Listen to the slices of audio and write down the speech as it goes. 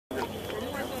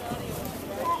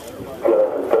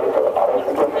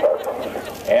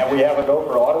We have a go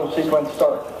for auto sequence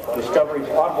start. Discovery's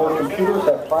onboard computers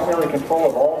have primary control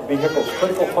of all the vehicle's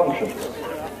critical functions.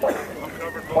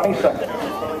 20 seconds.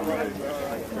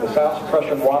 The sound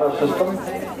suppression water system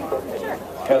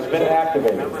has been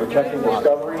activated, protecting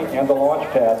Discovery and the launch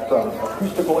pad from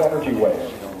acoustical energy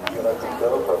waves.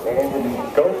 Go for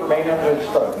main engine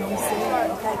start. We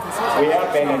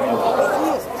have main engine start.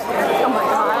 Oh my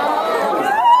God.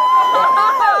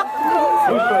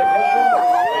 Booster ignition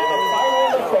and the final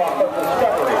liftoff of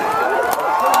Discovery.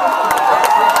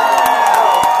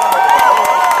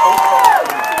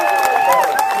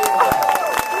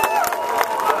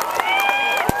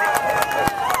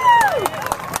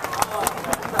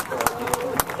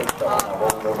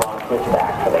 We'll move on, switch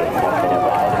back for the 1-minute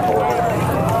ride and board.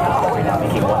 We're now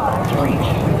making 1 last reach.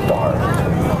 Start.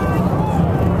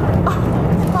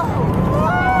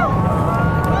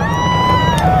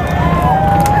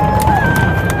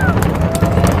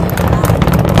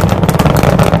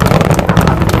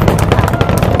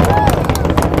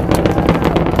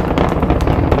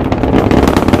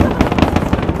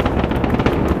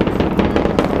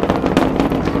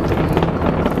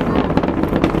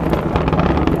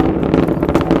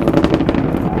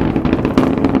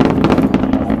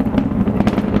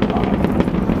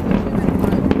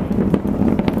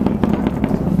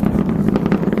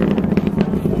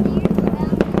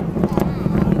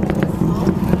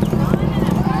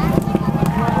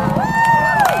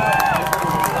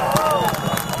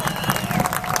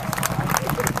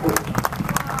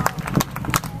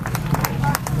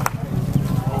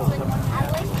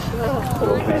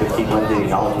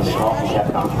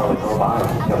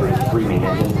 Discovery's 3 main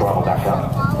engines, throttle back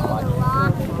up.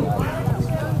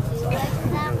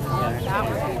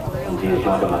 He is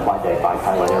joined on the flight deck by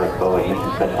pilot Eric Bowie,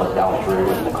 mission specialist Dallas Drew,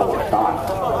 and Nicole Hassan.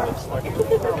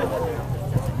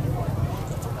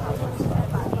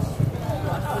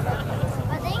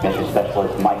 Mission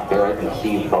specialist Mike Barrett and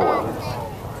Steve Bowen.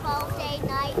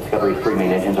 Discovery's 3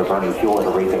 main engines are burning fuel at a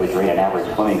rate that would drain an average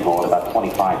swimming pool in about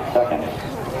 25 seconds.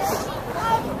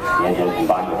 The engine,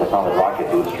 combined with the solid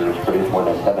rocket boosters, produce more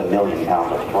than 7 million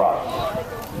pounds of thrust.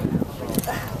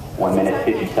 1 minute,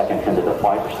 50 seconds into the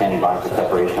flight, we're standing by for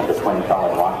separation of the twin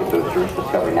solid rocket boosters.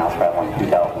 Discovery now traveling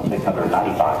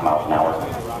 2,695 miles an hour.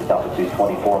 Its altitude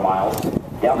 24 miles.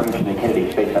 Downrange to the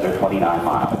Kennedy Space Center 29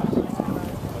 miles.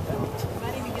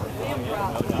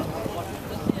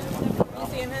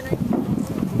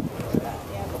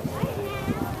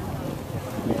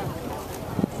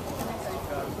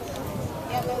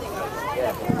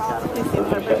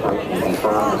 Separation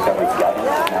confirmed. Discovery's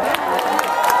guidance now.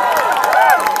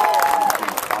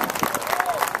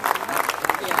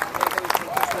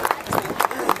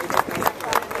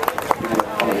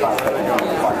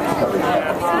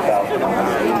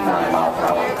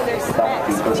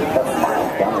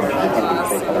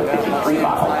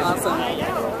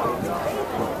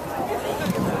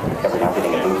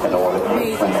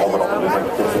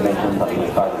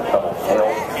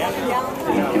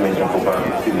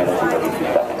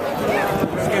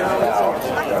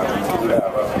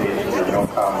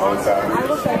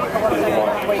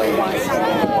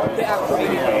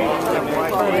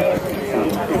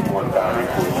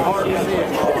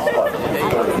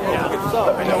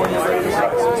 Let me know when you're ready to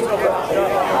start.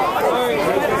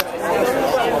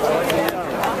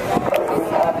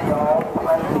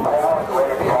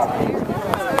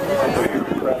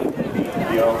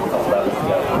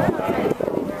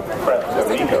 Press the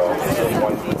Rico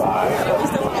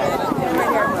 1-5.